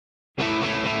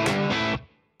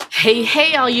Hey,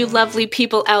 hey, all you lovely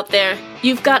people out there.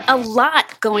 You've got a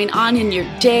lot going on in your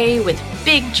day with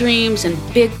big dreams and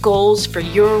big goals for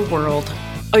your world.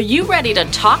 Are you ready to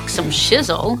talk some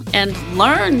shizzle and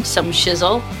learn some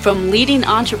shizzle from leading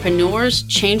entrepreneurs,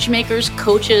 changemakers,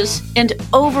 coaches, and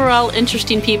overall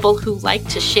interesting people who like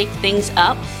to shake things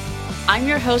up? I'm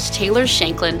your host, Taylor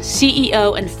Shanklin,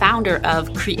 CEO and founder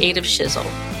of Creative Shizzle,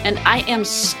 and I am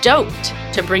stoked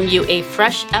to bring you a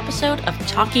fresh episode of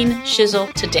Talking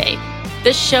Shizzle today.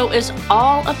 This show is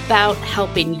all about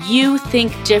helping you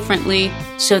think differently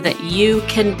so that you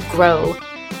can grow.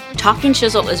 Talking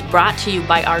Shizzle is brought to you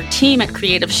by our team at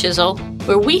Creative Shizzle,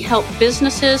 where we help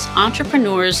businesses,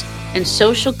 entrepreneurs, and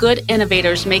social good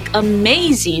innovators make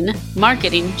amazing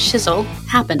marketing shizzle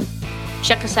happen.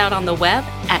 Check us out on the web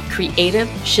at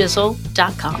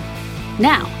creativeshizzle.com.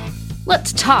 Now,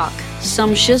 let's talk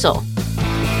some shizzle.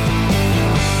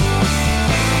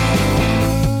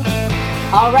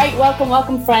 All right,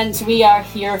 welcome, friends. We are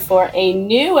here for a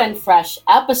new and fresh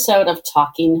episode of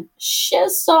Talking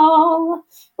Shizzle.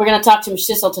 We're going to talk some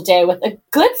shizzle today with a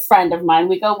good friend of mine.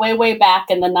 We go way, way back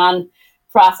in the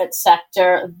nonprofit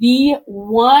sector, the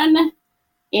one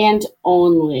and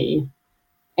only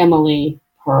Emily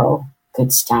Pearl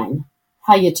Goodstein.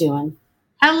 How you doing?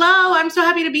 Hello, I'm so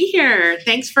happy to be here.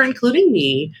 Thanks for including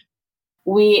me.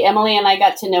 Emily and I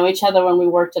got to know each other when we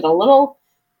worked at a little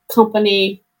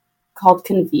company called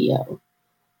Convio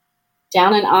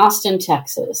down in Austin,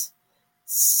 Texas.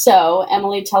 So,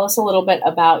 Emily, tell us a little bit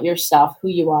about yourself, who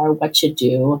you are, what you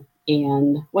do,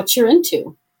 and what you're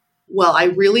into. Well, I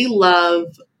really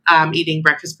love eating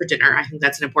breakfast for dinner. I think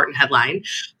that's an important headline.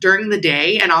 During the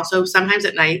day and also sometimes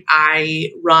at night,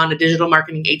 I run a digital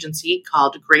marketing agency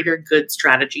called Greater Good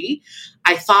Strategy.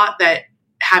 I thought that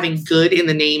having good in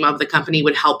the name of the company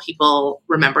would help people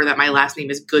remember that my last name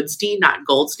is Goodstein, not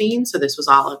Goldstein. So this was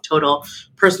all a total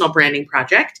personal branding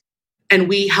project. And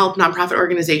we help nonprofit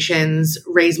organizations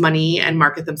raise money and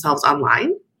market themselves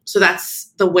online. So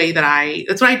that's the way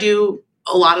that's what I do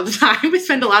a lot of the time. I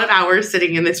spend a lot of hours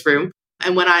sitting in this room.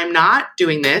 And when I'm not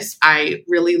doing this, I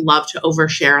really love to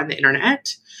overshare on the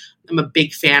internet. I'm a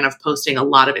big fan of posting a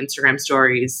lot of Instagram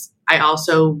stories. I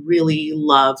also really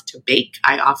love to bake.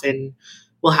 I often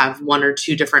will have one or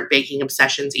two different baking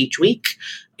obsessions each week,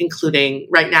 including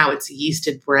right now it's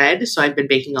yeasted bread. So I've been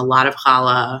baking a lot of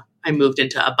challah. I moved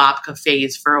into a babka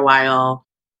phase for a while.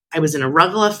 I was in a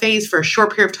rugla phase for a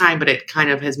short period of time, but it kind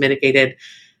of has mitigated.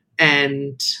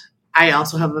 And I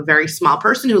also have a very small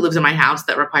person who lives in my house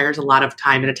that requires a lot of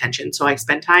time and attention. So I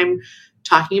spend time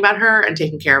talking about her and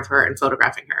taking care of her and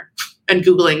photographing her and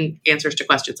Googling answers to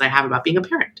questions I have about being a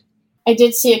parent. I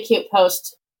did see a cute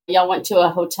post. Y'all went to a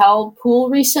hotel pool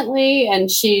recently and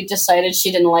she decided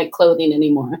she didn't like clothing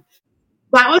anymore.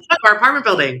 That was our apartment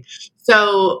building.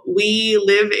 So we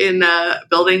live in a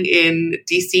building in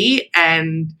DC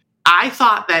and I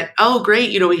thought that, oh,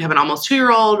 great, we have an almost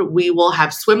 2-year-old. We will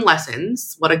have swim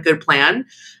lessons. What a good plan.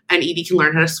 And Edie can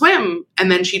learn how to swim.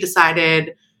 And then she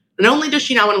decided, not only does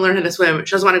she not want to learn how to swim,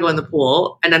 she doesn't want to go in the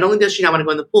pool. And not only does she not want to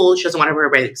go in the pool, she doesn't want to wear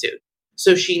a bathing suit.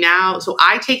 So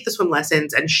I take the swim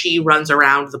lessons and she runs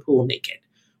around the pool naked,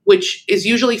 which is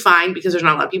usually fine because there's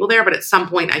not a lot of people there. But at some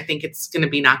point, I think it's going to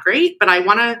be not great. But I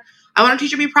want to teach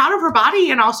her to be proud of her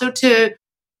body and also to,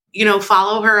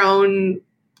 follow her own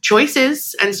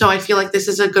choices. And so I feel like this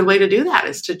is a good way to do that,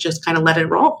 is to just kind of let it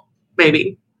roll,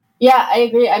 maybe. Yeah, I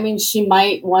agree. I mean, she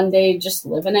might one day just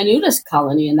live in a nudist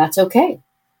colony and that's okay.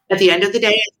 At the end of the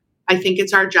day, I think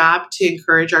it's our job to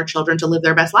encourage our children to live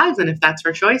their best lives. And if that's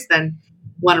her choice, then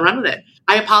want to run with it.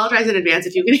 I apologize in advance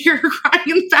if you can hear her crying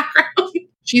in the background.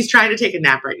 She's trying to take a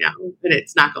nap right now and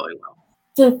it's not going well.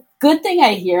 The good thing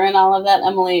I hear in all of that,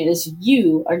 Emily, is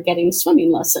you are getting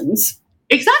swimming lessons.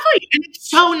 Exactly. And it's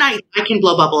so nice. I can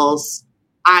blow bubbles.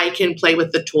 I can play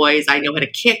with the toys. I know how to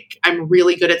kick. I'm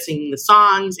really good at singing the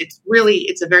songs. It's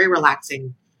a very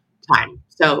relaxing time.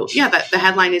 So yeah, the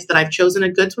headline is that I've chosen a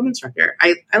good swim instructor.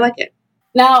 I like it.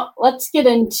 Now let's get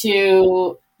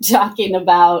into talking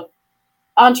about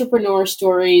entrepreneur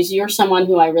stories. You're someone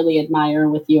who I really admire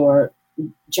with your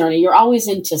journey. You're always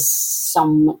into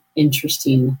some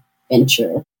interesting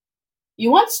venture.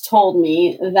 You once told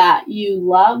me that you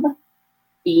love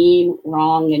being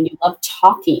wrong and you love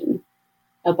talking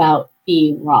about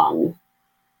being wrong.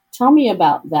 Tell me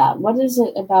about that. What is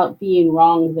it about being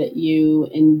wrong that you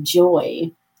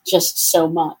enjoy just so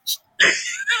much?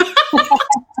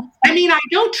 I mean, I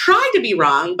don't try to be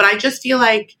wrong, but I just feel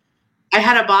like I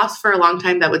had a boss for a long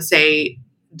time that would say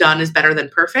done is better than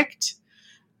perfect.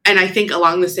 And I think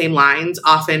along the same lines,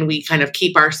 often we kind of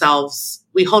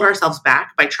we hold ourselves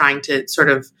back by trying to sort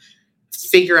of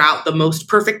figure out the most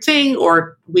perfect thing,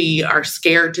 or we are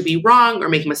scared to be wrong or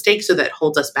make mistakes, so that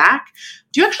holds us back.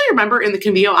 Do you actually remember in the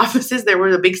Convio offices, there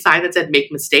was a big sign that said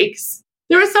make mistakes?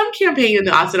 There was some campaign in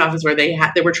the Austin office where they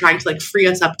were trying to like free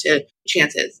us up to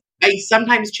chances. I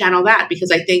sometimes channel that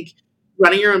because I think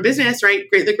running your own business, right?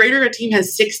 The Greater Good team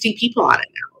has 60 people on it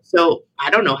now. So I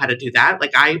don't know how to do that.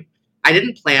 Like I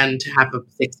didn't plan to have a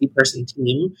 60-person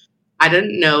team. I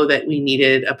didn't know that we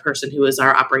needed a person who was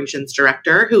our operations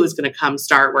director who was going to come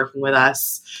start working with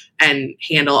us and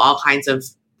handle all kinds of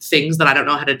things that I don't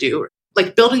know how to do.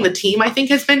 Like building the team, I think,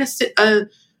 has been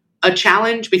a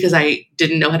challenge because I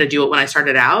didn't know how to do it when I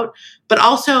started out, but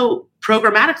also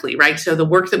programmatically, right? So the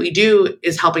work that we do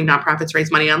is helping nonprofits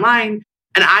raise money online.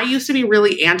 And I used to be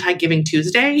really anti-Giving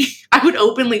Tuesday. I would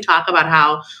openly talk about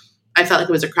how I felt like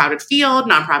it was a crowded field.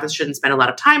 Nonprofits shouldn't spend a lot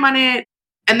of time on it.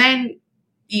 And then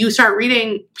you start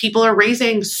reading, people are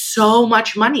raising so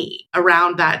much money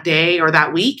around that day or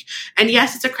that week. And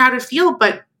yes, it's a crowded field,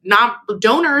 but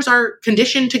donors are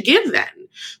conditioned to give then.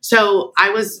 So I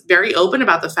was very open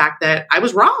about the fact that I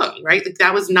was wrong, right? Like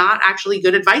that was not actually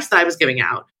good advice that I was giving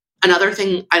out. Another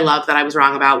thing I love that I was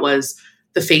wrong about was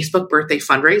the Facebook birthday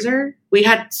fundraiser. We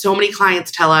had so many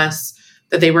clients tell us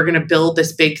that they were going to build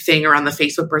this big thing around the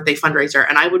Facebook birthday fundraiser.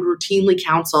 And I would routinely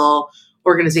counsel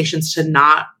organizations to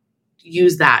not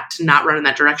use that, to not run in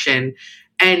that direction.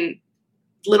 And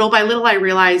little by little, I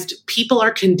realized people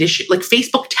are conditioned, like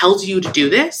Facebook tells you to do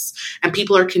this, and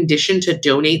people are conditioned to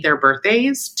donate their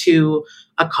birthdays to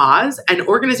a cause. And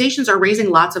organizations are raising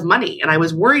lots of money. And I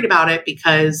was worried about it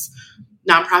because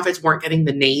nonprofits weren't getting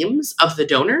the names of the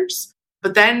donors.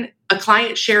 But then a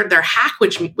client shared their hack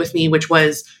with me, which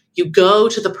was you go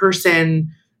to the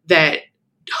person that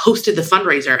hosted the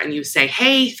fundraiser and you say,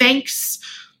 hey, thanks,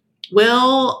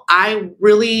 Will, I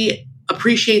really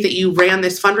appreciate that you ran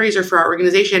this fundraiser for our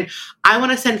organization. I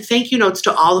want to send thank you notes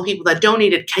to all the people that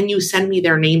donated. Can you send me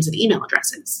their names and email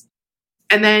addresses?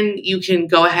 And then you can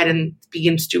go ahead and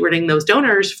begin stewarding those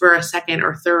donors for a second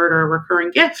or third or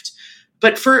recurring gift.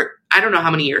 But for, I don't know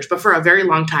how many years, but for a very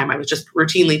long time, I was just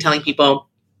routinely telling people,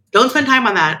 don't spend time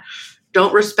on that.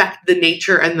 Don't respect the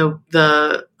nature and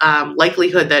the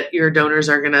likelihood that your donors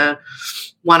are going to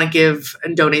want to give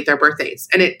and donate their birthdays.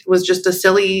 And it was just a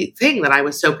silly thing that I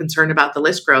was so concerned about the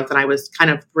list growth, and I was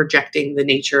kind of rejecting the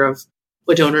nature of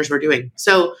what donors were doing.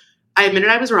 So I admitted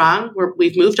I was wrong.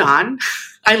 We've moved on.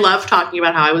 I love talking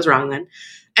about how I was wrong then.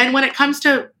 And when it comes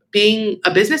to being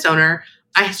a business owner,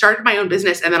 I started my own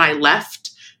business and then I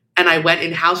left and I went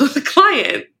in-house with a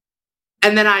client.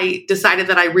 And then I decided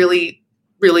that I really,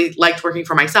 really liked working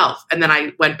for myself. And then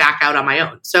I went back out on my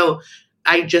own. So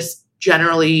I just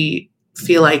generally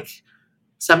feel like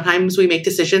sometimes we make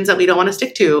decisions that we don't want to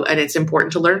stick to, and it's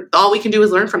important to learn. All we can do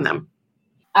is learn from them.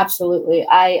 Absolutely.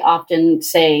 I often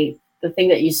say the thing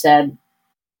that you said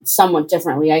somewhat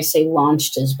differently. I say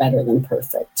launched is better than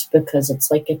perfect, because it's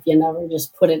like, if you never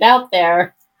just put it out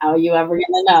there, how are you ever going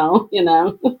to know,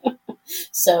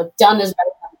 So done is better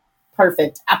than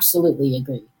perfect. Absolutely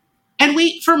agree. And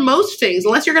for most things,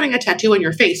 unless you're getting a tattoo on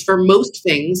your face, for most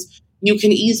things, you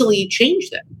can easily change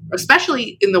them,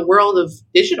 especially in the world of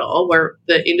digital, where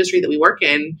the industry that we work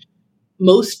in,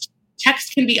 most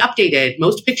text can be updated.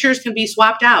 Most pictures can be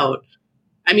swapped out.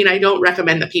 I mean, I don't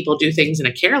recommend that people do things in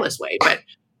a careless way, but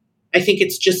I think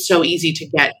it's just so easy to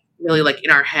get really like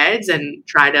in our heads and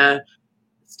try to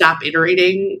stop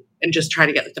iterating and just try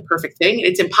to get like the perfect thing.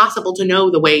 It's impossible to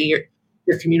know the way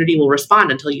your community will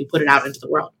respond until you put it out into the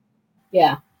world.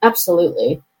 Yeah,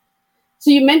 absolutely. So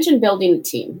you mentioned building a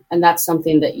team, and that's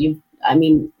something that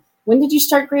when did you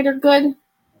start Greater Good?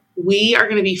 We are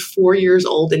going to be 4 years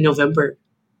old in November.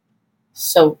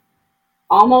 So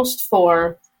almost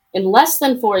 4. In less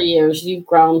than 4 years, you've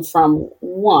grown from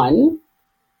 1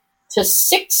 to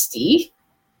 60.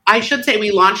 I should say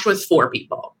we launched with 4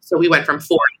 people. So we went from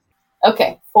 4.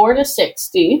 Okay, 4 to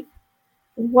 60.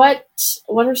 What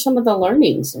are some of the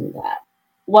learnings in that?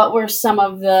 What were some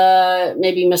of the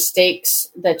maybe mistakes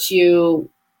that you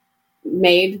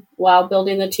made while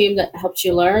building the team that helped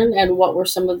you learn? And what were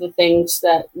some of the things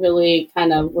that really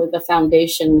kind of were the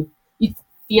foundation, you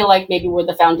feel like maybe were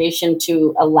the foundation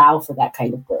to allow for that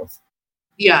kind of growth?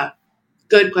 Yeah,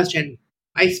 good question.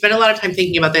 I spent a lot of time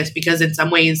thinking about this because in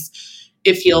some ways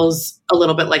it feels a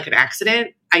little bit like an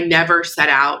accident. I never set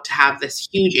out to have this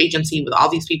huge agency with all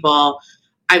these people.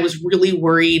 I was really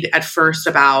worried at first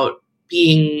about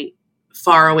being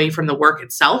far away from the work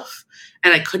itself.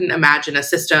 And I couldn't imagine a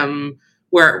system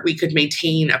where we could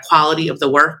maintain a quality of the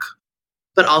work,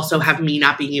 but also have me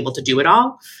not being able to do it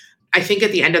all. I think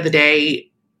at the end of the day,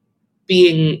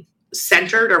 being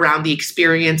centered around the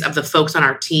experience of the folks on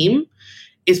our team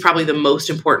is probably the most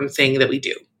important thing that we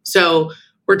do. So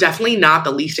we're definitely not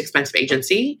the least expensive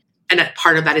agency. And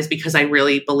part of that is because I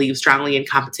really believe strongly in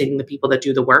compensating the people that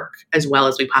do the work as well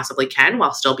as we possibly can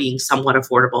while still being somewhat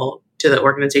affordable to the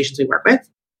organizations we work with.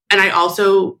 And I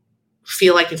also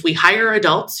feel like if we hire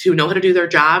adults who know how to do their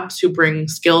jobs, who bring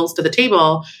skills to the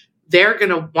table, they're going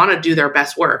to want to do their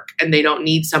best work and they don't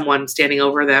need someone standing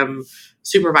over them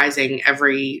supervising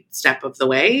every step of the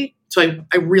way. So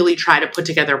I really try to put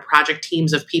together project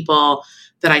teams of people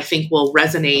that I think will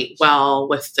resonate well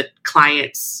with the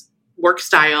client's work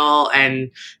style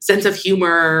and sense of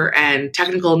humor and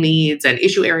technical needs and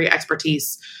issue area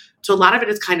expertise. So a lot of it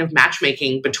is kind of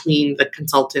matchmaking between the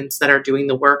consultants that are doing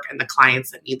the work and the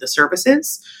clients that need the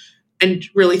services, and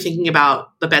really thinking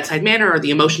about the bedside manner or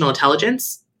the emotional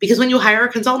intelligence. Because when you hire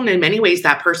a consultant, in many ways,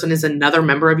 that person is another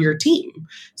member of your team.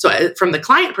 So from the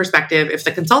client perspective, if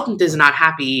the consultant is not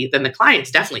happy, then the client's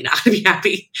definitely not going to be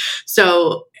happy.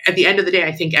 So at the end of the day,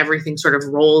 I think everything sort of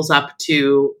rolls up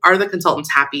to, are the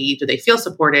consultants happy? Do they feel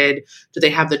supported? Do they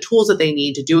have the tools that they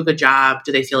need to do a good job?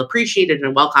 Do they feel appreciated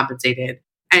and well compensated?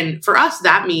 And for us,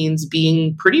 that means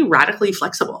being pretty radically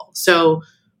flexible. So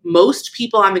most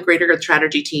people on the Greater Good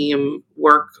Strategy team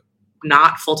work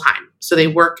not full-time. So they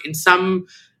work in some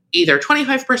either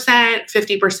 25%,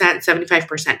 50%,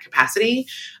 75% capacity.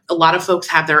 A lot of folks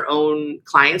have their own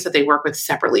clients that they work with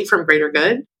separately from Greater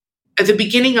Good. At the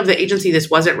beginning of the agency, this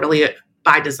wasn't really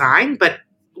by design, but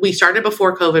we started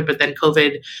before COVID, but then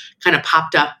COVID kind of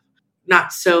popped up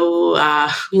not so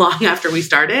long after we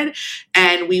started.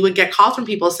 And we would get calls from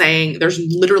people saying, there's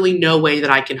literally no way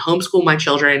that I can homeschool my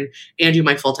children and do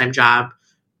my full-time job.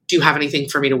 Do you have anything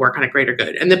for me to work on at Greater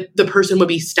Good? And the person would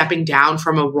be stepping down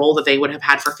from a role that they would have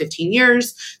had for 15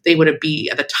 years. They would be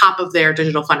at the top of their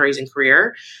digital fundraising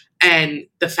career. And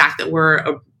the fact that we're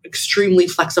an extremely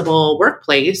flexible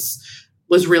workplace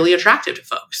was really attractive to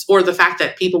folks. Or the fact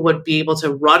that people would be able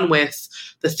to run with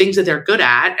the things that they're good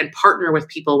at and partner with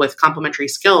people with complementary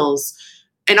skills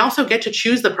and also get to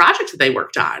choose the projects that they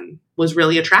worked on was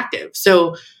really attractive.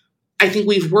 So I think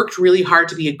we've worked really hard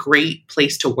to be a great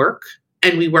place to work.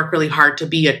 And we work really hard to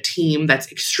be a team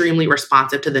that's extremely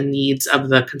responsive to the needs of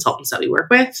the consultants that we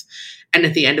work with. And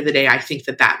at the end of the day, I think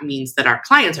that that means that our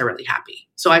clients are really happy.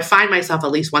 So I find myself at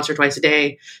least once or twice a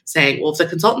day saying, well, if the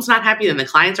consultant's not happy, then the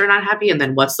clients are not happy. And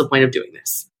then what's the point of doing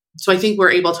this? So I think we're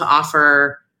able to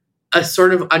offer a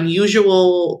sort of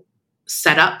unusual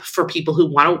setup for people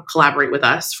who want to collaborate with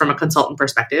us from a consultant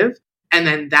perspective. And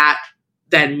then that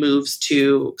then moves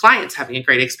to clients having a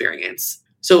great experience.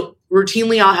 So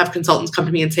routinely, I'll have consultants come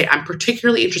to me and say, I'm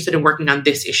particularly interested in working on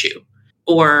this issue,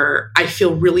 or I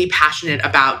feel really passionate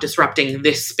about disrupting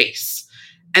this space.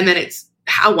 And then it's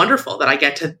how wonderful that I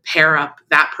get to pair up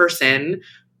that person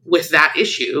with that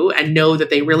issue and know that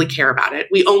they really care about it.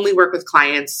 We only work with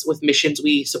clients with missions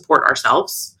we support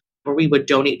ourselves, or we would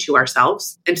donate to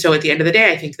ourselves. And so at the end of the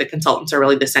day, I think the consultants are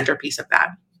really the centerpiece of that.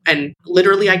 And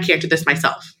literally, I can't do this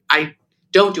myself. I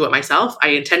don't do it myself. I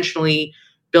intentionally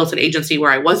built an agency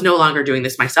where I was no longer doing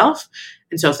this myself.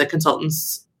 And so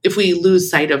if we lose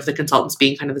sight of the consultants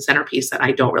being kind of the centerpiece, then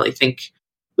I don't really think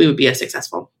we would be as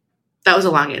successful. That was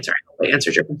a long answer. I hope I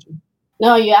answered your question.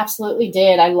 No, you absolutely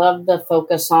did. I love the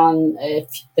focus on if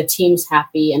the team's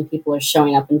happy and people are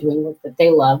showing up and doing work that they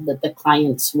love, that the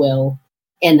clients will,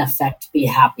 in effect, be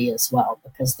happy as well,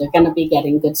 because they're going to be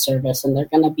getting good service and they're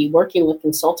going to be working with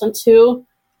consultants who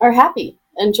are happy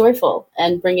and joyful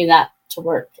and bringing that to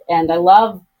work. And I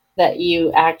love that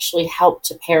you actually help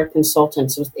to pair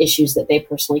consultants with issues that they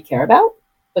personally care about,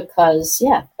 because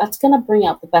that's going to bring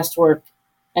out the best work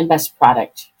and best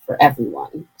product for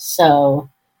everyone. So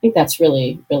I think that's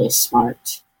really, really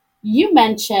smart. You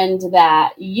mentioned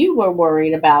that you were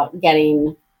worried about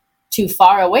getting too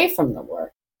far away from the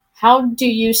work. How do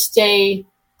you stay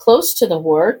close to the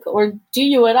work, or do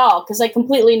you at all? Because I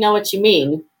completely know what you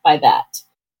mean by that.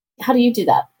 How do you do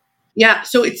that? Yeah,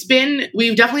 so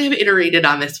we've definitely have iterated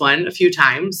on this one a few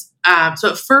times. So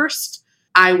at first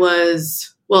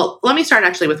let me start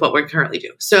actually with what we currently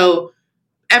do. So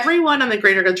everyone on the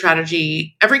Greater Good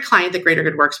Strategy, every client that Greater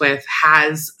Good works with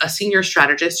has a senior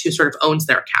strategist who sort of owns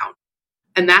their account.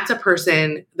 And that's a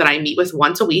person that I meet with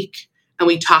once a week. And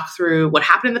we talk through what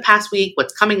happened in the past week,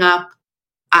 what's coming up,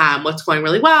 what's going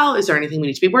really well. Is there anything we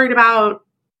need to be worried about?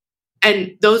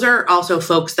 And those are also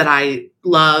folks that I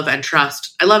love and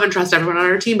trust. I love and trust everyone on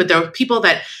our team, but there are people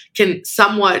that can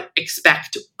somewhat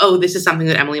expect, oh, this is something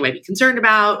that Emily might be concerned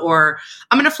about, or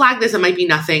I'm going to flag this. It might be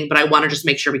nothing, but I want to just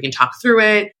make sure we can talk through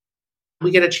it.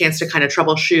 We get a chance to kind of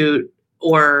troubleshoot,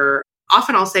 or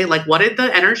often I'll say, like, what did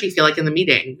the energy feel like in the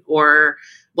meeting? Or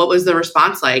what was the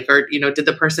response like? Or, did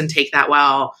the person take that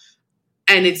well?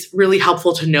 And it's really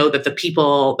helpful to know that the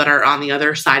people that are on the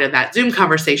other side of that Zoom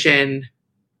conversation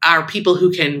are people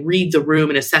who can read the room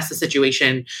and assess the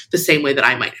situation the same way that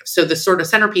I might have. So the sort of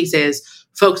centerpiece is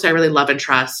folks I really love and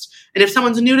trust. And if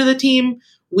someone's new to the team,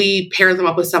 we pair them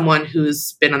up with someone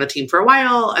who's been on the team for a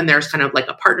while, and there's kind of like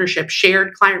a partnership,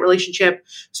 shared client relationship,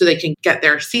 so they can get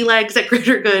their sea legs at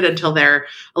Greater Good until they're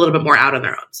a little bit more out on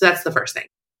their own. So that's the first thing.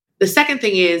 The second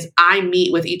thing is I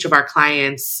meet with each of our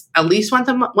clients at least once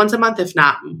a month, if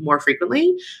not more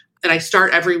frequently. And I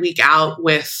start every week out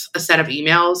with a set of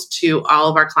emails to all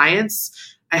of our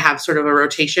clients. I have sort of a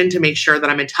rotation to make sure that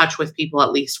I'm in touch with people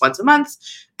at least once a month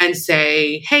and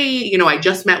say, hey, I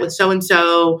just met with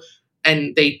so-and-so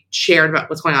and they shared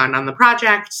about what's going on the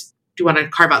project. Do you want to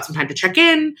carve out some time to check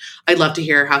in? I'd love to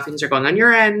hear how things are going on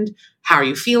your end. How are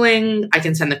you feeling? I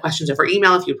can send the questions over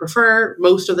email if you prefer.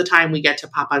 Most of the time we get to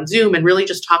pop on Zoom and really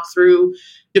just talk through,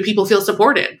 do people feel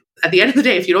supported? At the end of the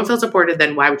day, if you don't feel supported,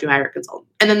 then why would you hire a consultant?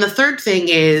 And then the third thing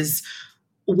is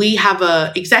we have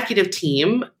a executive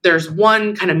team. There's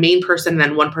one kind of main person and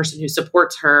then one person who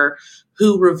supports her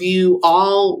who review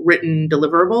all written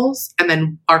deliverables. And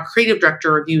then our creative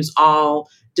director reviews all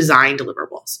design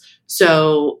deliverables.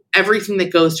 So everything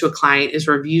that goes to a client is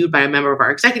reviewed by a member of our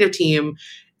executive team.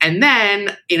 And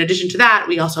then in addition to that,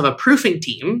 we also have a proofing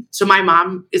team. So my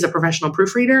mom is a professional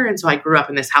proofreader. And so I grew up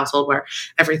in this household where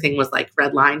everything was like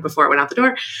red line before it went out the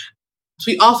door.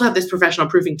 So we also have this professional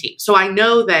proofing team. So I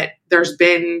know that there's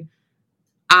been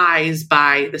eyes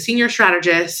by the senior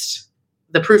strategist,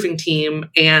 the proofing team,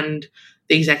 and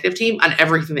the executive team on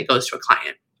everything that goes to a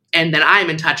client. And then I'm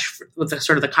in touch with the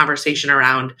sort of the conversation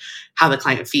around how the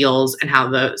client feels and how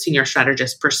the senior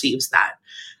strategist perceives that.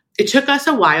 It took us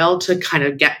a while to kind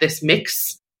of get this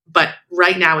mix, but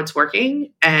right now it's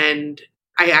working. And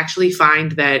I actually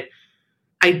find that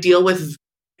I deal with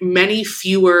many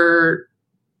fewer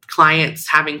clients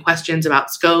having questions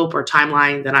about scope or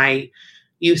timeline than I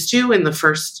used to in the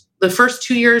first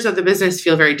 2 years of the business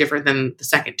feel very different than the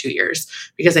second 2 years,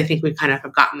 because I think we kind of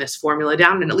have gotten this formula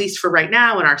down. And at least for right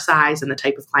now and our size and the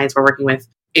type of clients we're working with,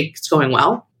 it's going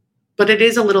well. But it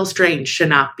is a little strange to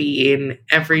not be in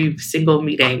every single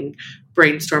meeting,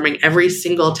 brainstorming every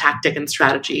single tactic and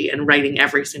strategy and writing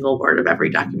every single word of every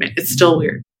document. It's still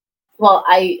weird. Well,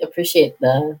 I appreciate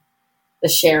the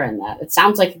share in that. It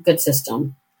sounds like a good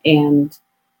system and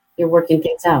you're working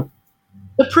things out.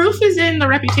 The proof is in the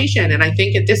reputation. And I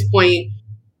think at this point,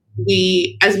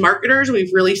 we, as marketers,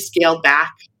 we've really scaled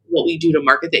back what we do to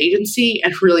market the agency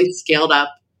and really scaled up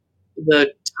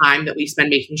the time that we spend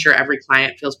making sure every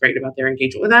client feels great about their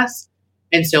engagement with us.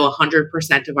 And so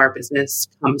 100% of our business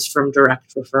comes from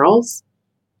direct referrals.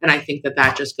 And I think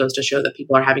that just goes to show that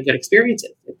people are having good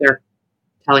experiences if they're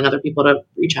telling other people to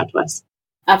reach out to us.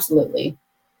 Absolutely.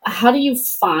 How do you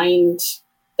find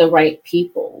the right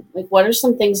people? Like, what are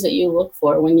some things that you look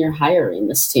for when you're hiring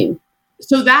this team?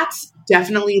 So that's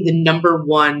definitely the number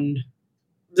one,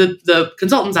 the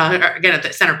consultants are, again, at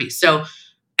the centerpiece. So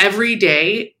every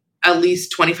day, at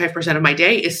least 25% of my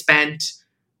day is spent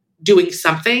doing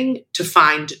something to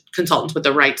find consultants with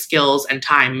the right skills and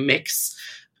time mix.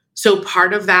 So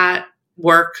part of that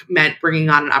work meant bringing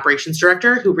on an operations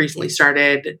director who recently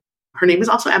started. Her name is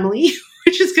also Emily,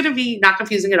 which is going to be not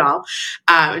confusing at all.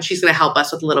 And she's going to help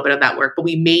us with a little bit of that work. But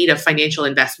we made a financial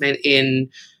investment in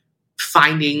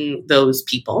finding those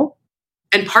people.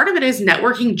 And part of it is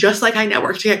networking, just like I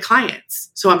network to get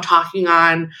clients. So I'm talking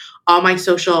on all my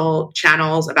social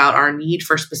channels about our need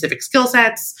for specific skill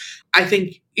sets. I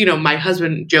think, my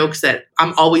husband jokes that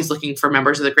I'm always looking for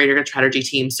members of the Greater Good Strategy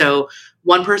team. So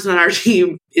one person on our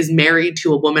team is married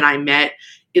to a woman I met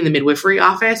in the midwifery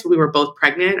office. We were both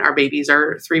pregnant. Our babies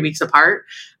are 3 weeks apart.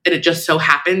 And it just so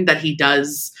happened that he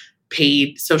does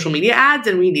paid social media ads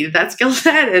and we needed that skill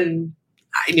set. And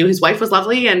I knew his wife was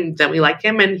lovely and that we liked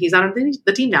him and he's on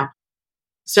the team now.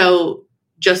 So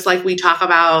just like we talk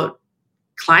about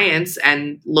clients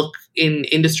and look in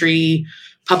industry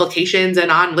publications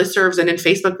and on listservs and in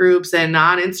Facebook groups and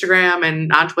on Instagram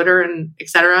and on Twitter and et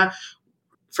cetera,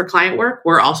 for client work,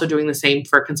 we're also doing the same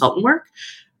for consultant work.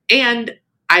 And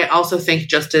I also think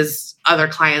just as other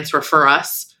clients refer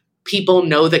us, people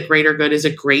know that Greater Good is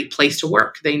a great place to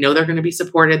work. They know they're going to be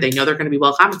supported. They know they're going to be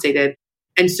well compensated.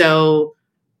 And so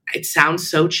it sounds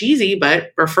so cheesy,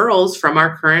 but referrals from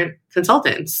our current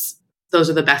consultants, those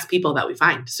are the best people that we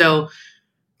find. So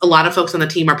a lot of folks on the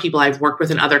team are people I've worked with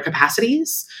in other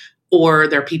capacities, or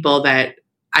they're people that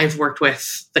I've worked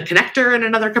with the connector in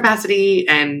another capacity.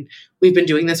 And we've been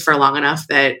doing this for long enough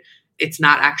that it's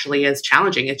not actually as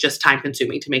challenging. It's just time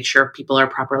consuming to make sure people are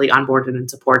properly onboarded and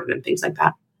supported and things like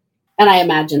that. And I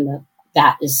imagine that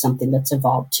that is something that's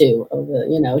evolved too over,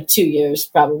 2 years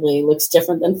probably looks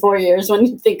different than 4 years when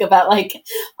you think about like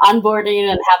onboarding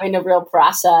and having a real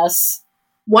process.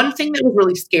 One thing that was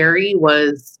really scary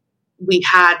was we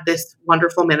had this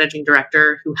wonderful managing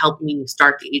director who helped me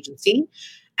start the agency,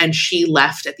 and she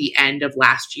left at the end of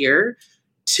last year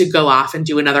to go off and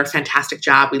do another fantastic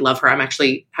job. We love her. I'm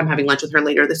having lunch with her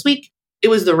later this week. It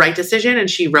was the right decision. And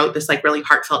she wrote this like really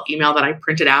heartfelt email that I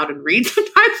printed out and read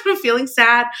sometimes when I'm feeling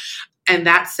sad. And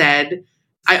that said,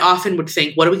 I often would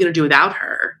think, what are we going to do without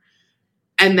her?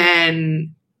 And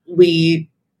then we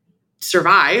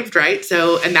survived, right?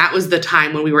 So, and that was the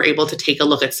time when we were able to take a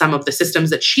look at some of the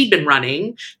systems that she'd been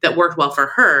running that worked well for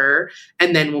her.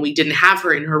 And then when we didn't have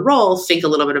her in her role, think a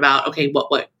little bit about, okay,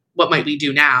 what might we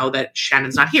do now that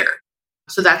Shannon's not here?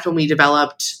 So that's when we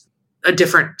developed a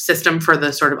different system for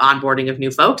the sort of onboarding of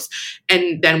new folks.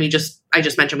 And then I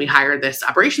just mentioned we hired this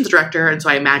operations director. And so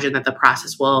I imagine that the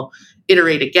process will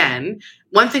iterate again.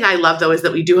 One thing I love though is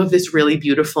that we do have this really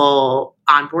beautiful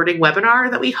onboarding webinar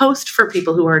that we host for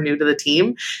people who are new to the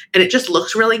team. And it just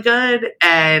looks really good.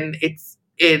 And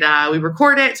we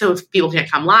record it. So if people can't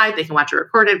come live, they can watch it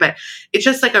recorded, but it's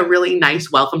just like a really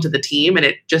nice welcome to the team. And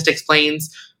it just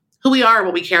explains who we are,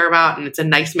 what we care about. And it's a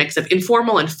nice mix of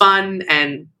informal and fun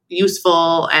and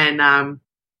useful. And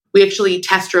we actually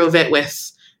test drove it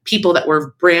with people that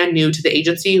were brand new to the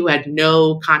agency who had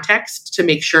no context to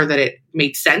make sure that it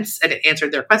made sense and it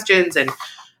answered their questions. And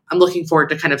I'm looking forward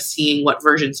to kind of seeing what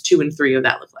versions 2 and 3 of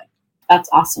that look like. That's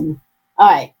awesome.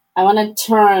 All right. I want to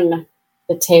turn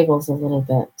the tables a little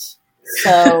bit.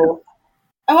 So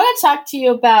I want to talk to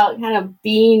you about kind of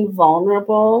being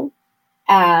vulnerable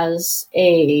as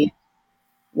a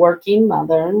working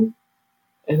mother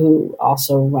who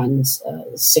also runs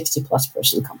a 60 plus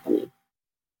person company.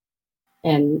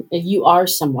 And you are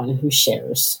someone who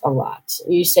shares a lot.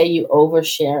 You say you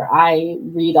overshare. I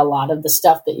read a lot of the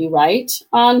stuff that you write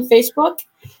on Facebook,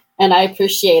 and I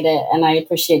appreciate it. And I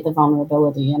appreciate the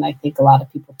vulnerability. And I think a lot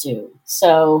of people do.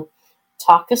 So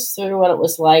talk us through what it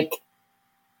was like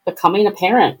becoming a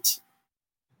parent.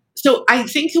 So I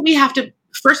think we have to,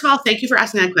 first of all, thank you for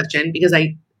asking that question, because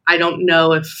I don't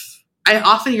know if, I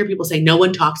often hear people say, no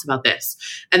one talks about this.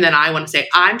 And then I want to say,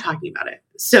 I'm talking about it.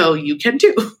 So you can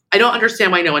too. I don't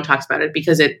understand why no one talks about it,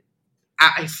 because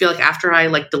I feel like after I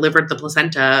delivered the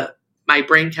placenta, my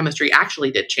brain chemistry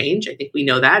actually did change. I think we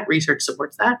know that. Research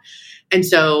supports that. And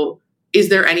so is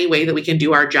there any way that we can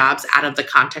do our jobs out of the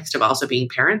context of also being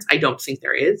parents? I don't think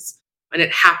there is. And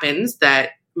it happens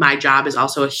that my job is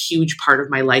also a huge part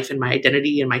of my life and my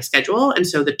identity and my schedule. And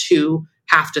so the two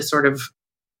have to sort of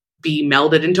be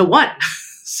melded into one.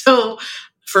 So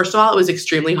first of all, it was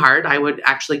extremely hard. I would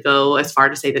actually go as far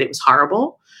to say that it was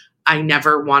horrible. I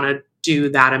never want to do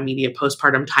that immediate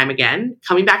postpartum time again.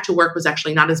 Coming back to work was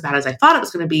actually not as bad as I thought it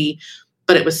was going to be,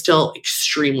 but it was still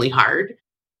extremely hard.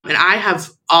 And I have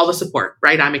all the support,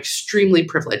 right? I'm extremely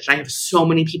privileged. I have so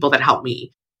many people that help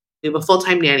me. We have a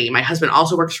full-time nanny. My husband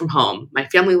also works from home. My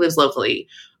family lives locally.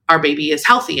 Our baby is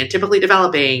healthy and typically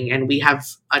developing. And we have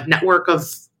a network of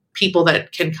people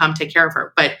that can come take care of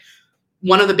her. But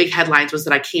one of the big headlines was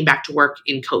that I came back to work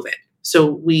in COVID. So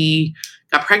we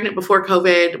got pregnant before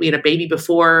COVID. We had a baby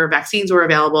before vaccines were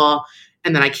available.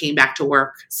 And then I came back to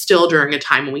work still during a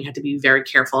time when we had to be very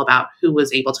careful about who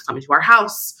was able to come into our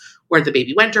house, where the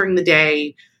baby went during the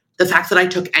day. The fact that I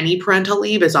took any parental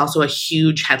leave is also a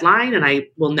huge headline, and I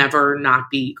will never not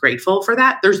be grateful for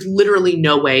that. There's literally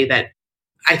no way that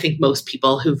I think most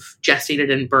people who've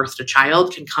gestated and birthed a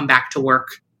child can come back to work.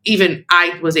 Even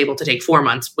I was able to take 4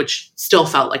 months, which still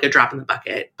felt like a drop in the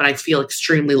bucket, but I feel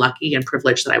extremely lucky and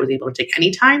privileged that I was able to take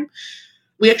any time.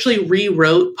 We actually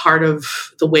rewrote part of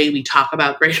the way we talk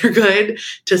about greater good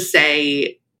to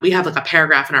say, we have a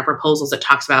paragraph in our proposals that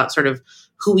talks about sort of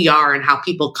who we are and how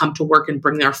people come to work and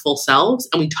bring their full selves.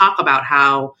 And we talk about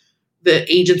how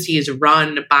the agency is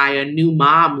run by a new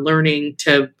mom learning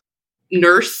to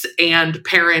nurse and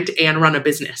parent and run a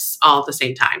business all at the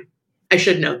same time. I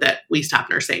should note that we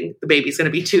stopped nursing. The baby's going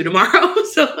to be 2 tomorrow.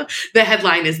 So the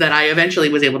headline is that I eventually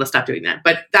was able to stop doing that.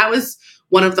 But that was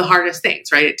one of the hardest things,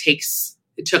 right?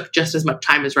 It took just as much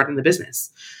time as running the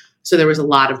business. So there was a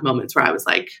lot of moments where I was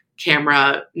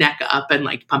camera, neck up and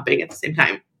pumping at the same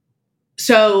time.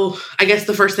 So I guess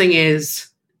the first thing is,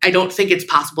 I don't think it's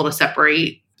possible to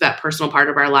separate that personal part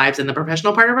of our lives and the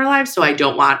professional part of our lives. So I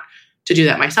don't want to do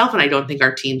that myself. And I don't think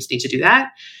our teams need to do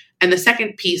that. And the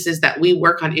second piece is that we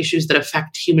work on issues that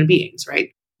affect human beings,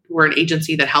 right? We're an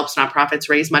agency that helps nonprofits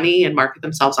raise money and market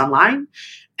themselves online.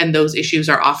 And those issues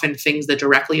are often things that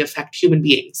directly affect human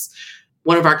beings.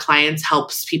 one of our clients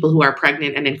helps people who are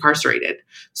pregnant and incarcerated.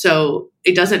 So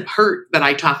it doesn't hurt that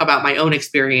I talk about my own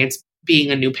experience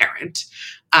being a new parent,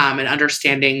 and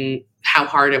understanding how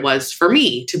hard it was for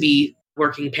me to be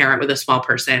working parent with a small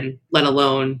person, let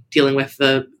alone dealing with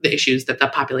the issues that the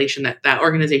population that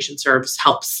organization serves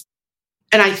helps.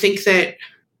 And I think that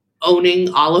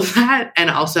owning all of that and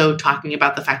also talking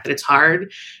about the fact that it's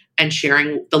hard and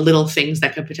sharing the little things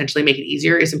that could potentially make it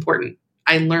easier is important.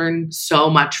 I learned so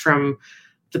much from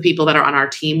the people that are on our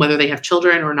team, whether they have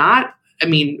children or not. I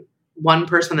mean, one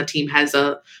person on the team has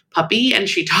a puppy, and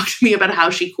she talked to me about how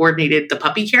she coordinated the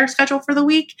puppy care schedule for the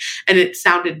week. And it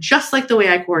sounded just like the way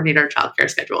I coordinate our childcare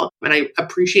schedule. And I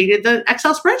appreciated the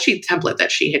Excel spreadsheet template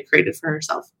that she had created for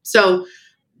herself. So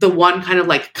the one kind of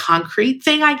like concrete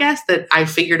thing, I guess, that I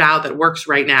figured out that works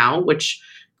right now, which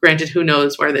granted, who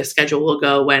knows where this schedule will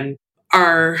go when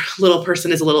our little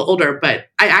person is a little older, but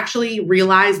I actually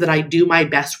realize that I do my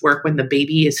best work when the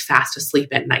baby is fast asleep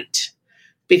at night,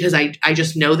 because I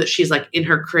just know that she's like in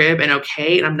her crib and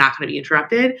okay, and I'm not going to be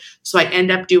interrupted. So I end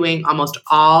up doing almost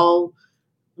all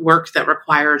work that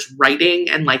requires writing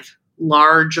and like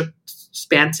large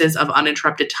spanses of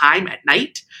uninterrupted time at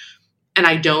night. And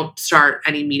I don't start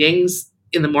any meetings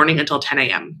in the morning until 10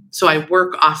 a.m. So I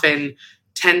work often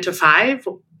 10 to 5,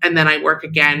 and then I work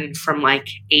again from like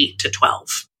 8 to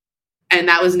 12. And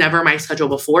that was never my schedule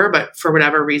before, but for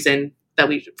whatever reason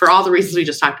for all the reasons we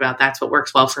just talked about, that's what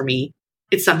works well for me.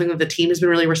 It's something that the team has been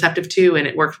really receptive to, and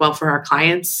it worked well for our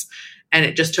clients. And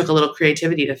it just took a little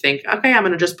creativity to think, okay, I'm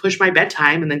going to just push my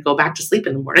bedtime and then go back to sleep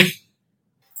in the morning.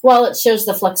 Well, it shows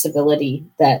the flexibility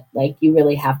that like you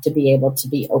really have to be able to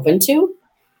be open to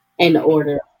in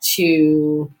order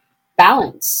to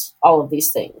balance all of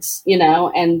these things,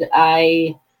 and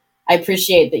I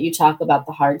appreciate that you talk about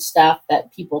the hard stuff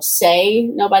that people say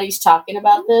nobody's talking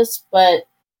about this, but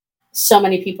so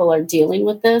many people are dealing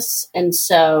with this. And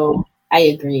so I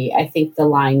agree. I think the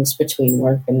lines between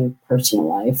work and personal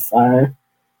life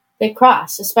they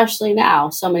cross, especially now.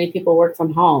 So many people work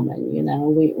from home, and,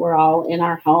 we're all in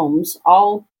our homes.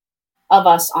 All of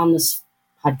us on this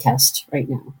podcast right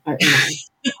now are in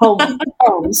our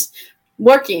homes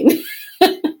working.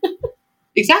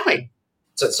 Exactly.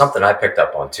 So something I picked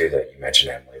up on too that you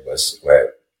mentioned, Emily, was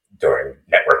during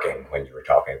networking, when you were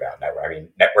talking about networking. I mean,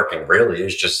 networking really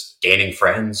is just gaining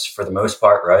friends for the most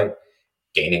part, right?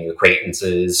 Gaining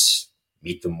acquaintances,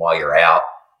 meet them while you're out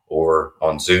or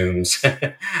on Zooms.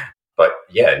 But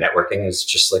yeah, networking is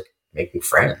just like making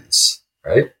friends,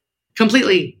 right?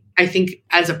 Completely. I think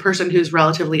as a person who's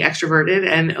relatively extroverted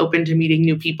and open to meeting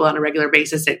new people on a regular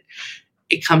basis, it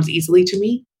comes easily to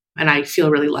me. And I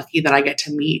feel really lucky that I get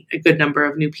to meet a good number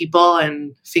of new people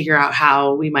and figure out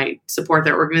how we might support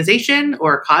their organization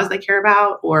or a cause they care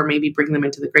about, or maybe bring them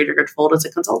into the greater good fold as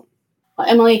a consultant. Well,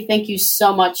 Emily, thank you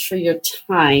so much for your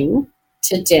time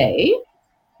today.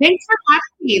 Thanks for having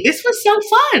me. This was so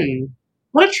fun.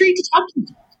 What a treat to talk to you.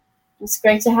 It's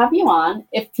great to have you on.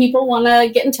 If people want to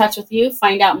get in touch with you,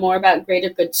 find out more about Greater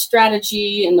Good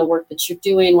Strategy and the work that you're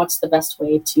doing, what's the best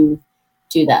way to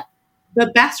do that? The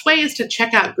best way is to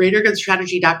check out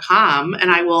greatergoodstrategy.com,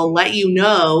 and I will let you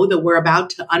know that we're about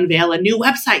to unveil a new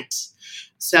website.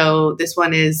 So this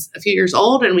one is a few years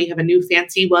old, and we have a new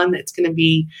fancy one that's going to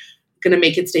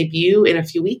make its debut in a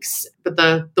few weeks. But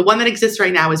the one that exists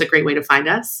right now is a great way to find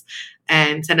us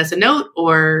and send us a note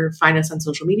or find us on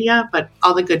social media. But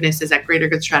all the goodness is at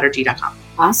greatergoodstrategy.com.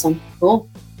 Awesome. Cool.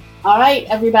 All right,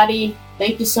 everybody.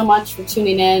 Thank you so much for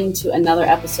tuning in to another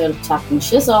episode of Talking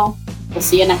Shizzle. We'll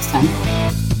see you next time.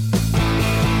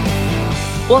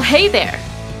 Well, hey there.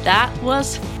 That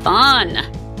was fun.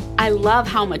 I love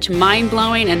how much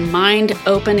mind-blowing and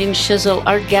mind-opening shizzle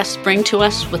our guests bring to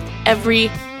us with every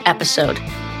episode.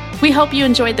 We hope you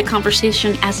enjoyed the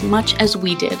conversation as much as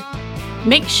we did.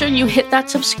 Make sure you hit that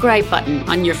subscribe button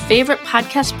on your favorite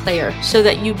podcast player so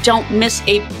that you don't miss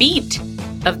a beat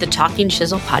of the Talking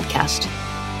Shizzle podcast.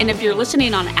 And if you're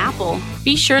listening on Apple,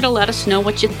 be sure to let us know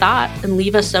what you thought and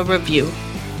leave us a review.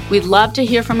 We'd love to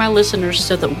hear from our listeners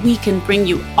so that we can bring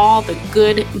you all the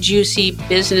good, juicy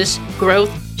business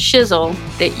growth shizzle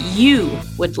that you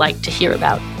would like to hear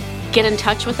about. Get in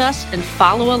touch with us and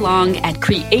follow along at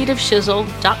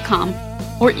creativeshizzle.com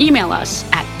or email us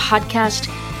at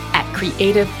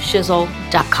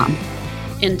podcast@creativeshizzle.com.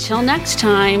 Until next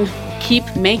time,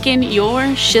 keep making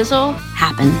your shizzle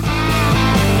happen.